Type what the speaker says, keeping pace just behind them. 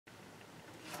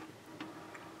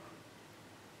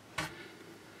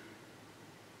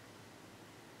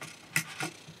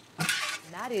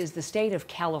That is the state of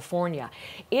California.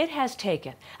 It has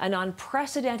taken an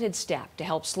unprecedented step to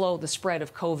help slow the spread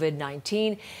of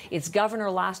COVID-19. Its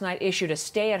governor last night issued a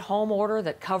stay-at-home order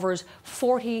that covers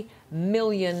 40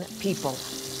 million people.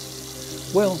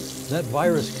 Well, that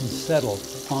virus can settle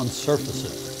on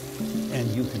surfaces, and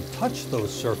you can touch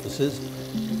those surfaces,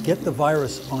 get the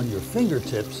virus on your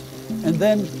fingertips, and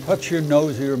then touch your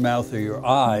nose or your mouth or your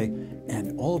eye,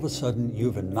 and all of a sudden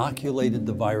you've inoculated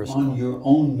the virus on your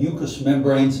own mucous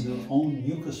membranes,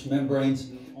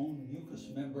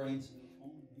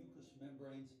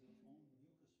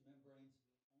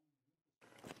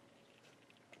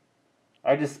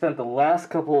 I just spent the last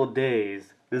couple of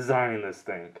days designing this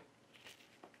thing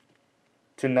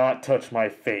to not touch my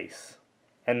face,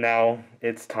 and now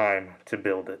it's time to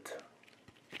build it.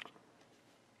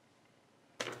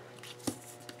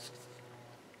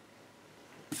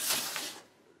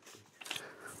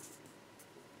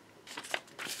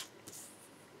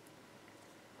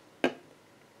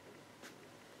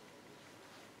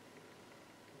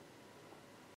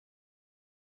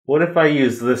 What if I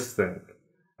use this thing?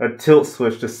 A tilt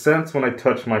switch to sense when I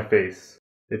touch my face.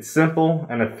 It's simple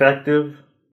and effective,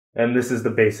 and this is the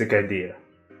basic idea.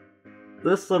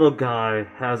 This little guy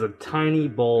has a tiny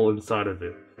ball inside of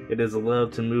it. It is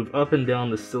allowed to move up and down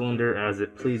the cylinder as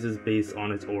it pleases based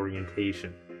on its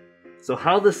orientation. So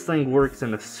how this thing works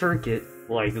in a circuit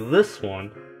like this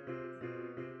one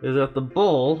is that the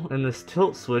ball and this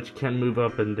tilt switch can move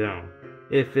up and down.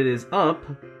 If it is up,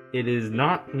 it is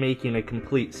not making a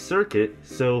complete circuit,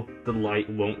 so the light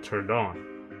won't turn on.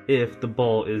 If the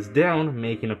ball is down,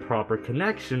 making a proper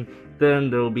connection, then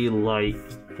there will be light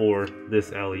for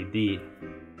this LED.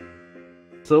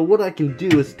 So what I can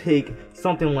do is take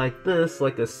something like this,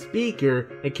 like a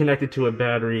speaker, and connect it to a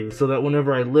battery so that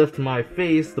whenever I lift my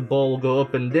face, the ball will go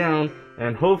up and down,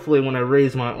 and hopefully when I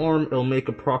raise my arm, it'll make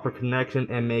a proper connection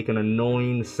and make an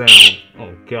annoying sound.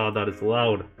 Oh god, that is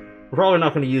loud. We're probably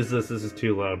not going to use this is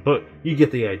too loud, but you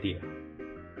get the idea.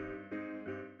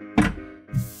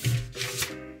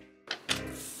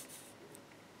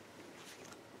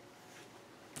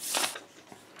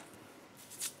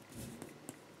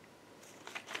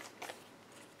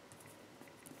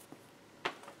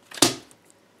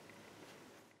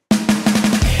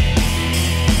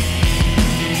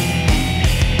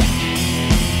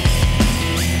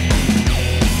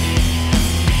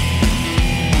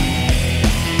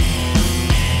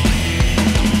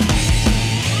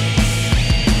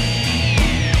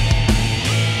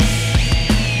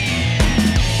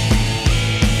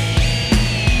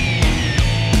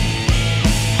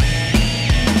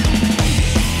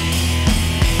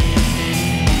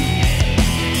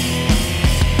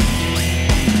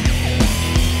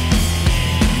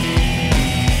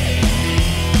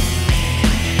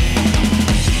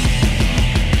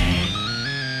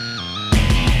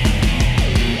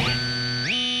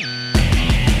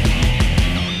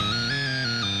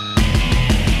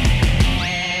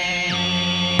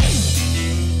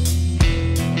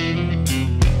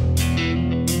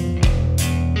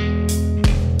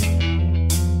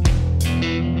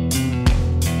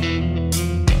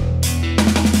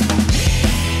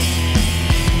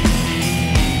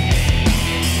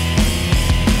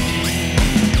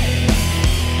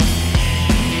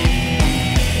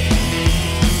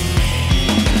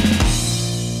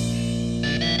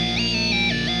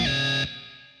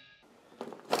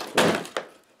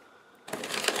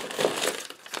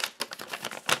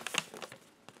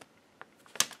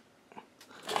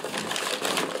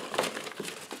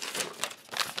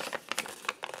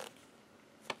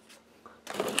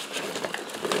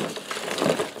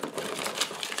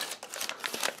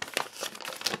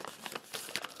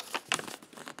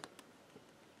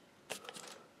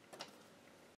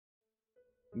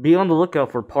 Be on the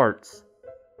lookout for parts.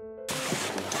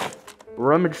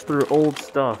 Rummage through old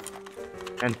stuff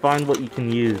and find what you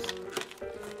can use.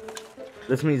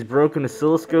 This means broken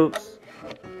oscilloscopes,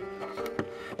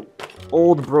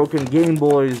 old broken Game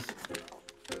Boys,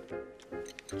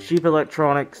 cheap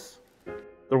electronics.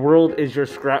 The world is your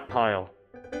scrap pile.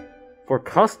 For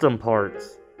custom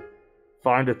parts,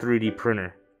 find a 3D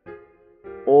printer.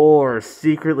 Or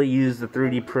secretly use the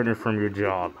 3D printer from your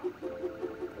job.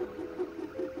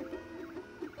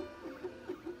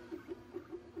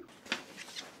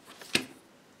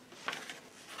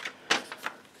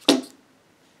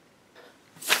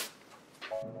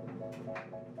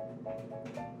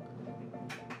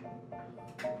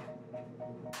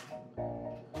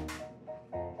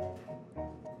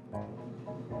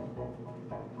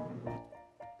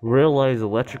 Realize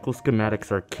electrical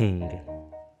schematics are king.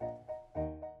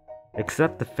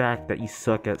 Accept the fact that you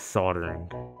suck at soldering.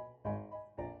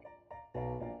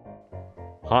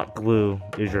 Hot glue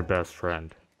is your best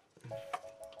friend.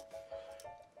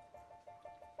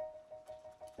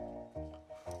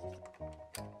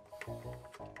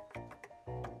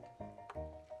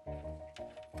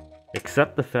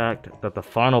 Except the fact that the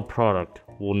final product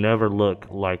will never look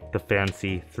like the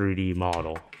fancy 3D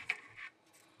model.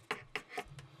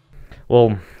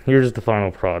 Well, here's the final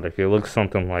product. It looks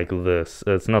something like this.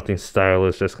 It's nothing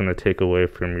stylish, just going to take away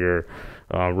from your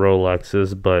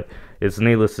Rolexes, but it's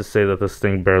needless to say that this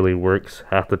thing barely works.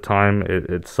 Half the time,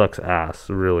 it sucks ass,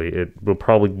 really. It will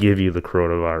probably give you the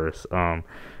coronavirus.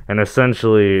 And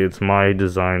essentially, it's my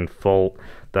design fault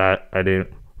that I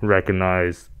didn't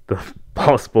recognize the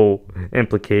possible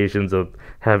implications of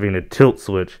having a tilt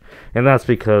switch, and that's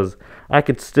because I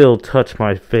could still touch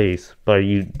my face by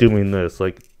you doing this.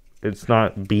 Like, it's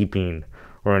not beeping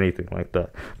or anything like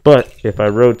that. But if I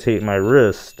rotate my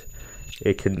wrist,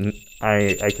 I can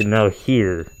now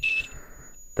hear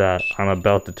that I'm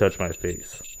about to touch my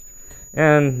face.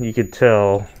 And you can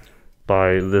tell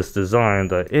by this design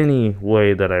that any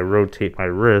way that I rotate my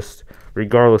wrist,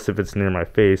 regardless if it's near my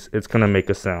face, it's gonna make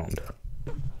a sound.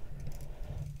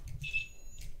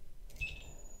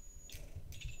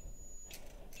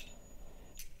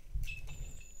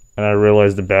 And I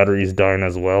realized the battery is dying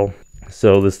as well.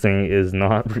 So this thing is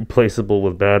not replaceable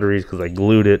with batteries because I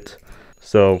glued it.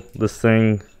 So this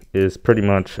thing is pretty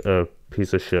much a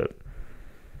piece of shit.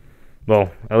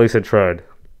 Well, at least I tried.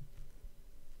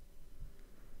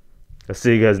 I'll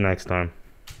see you guys next time.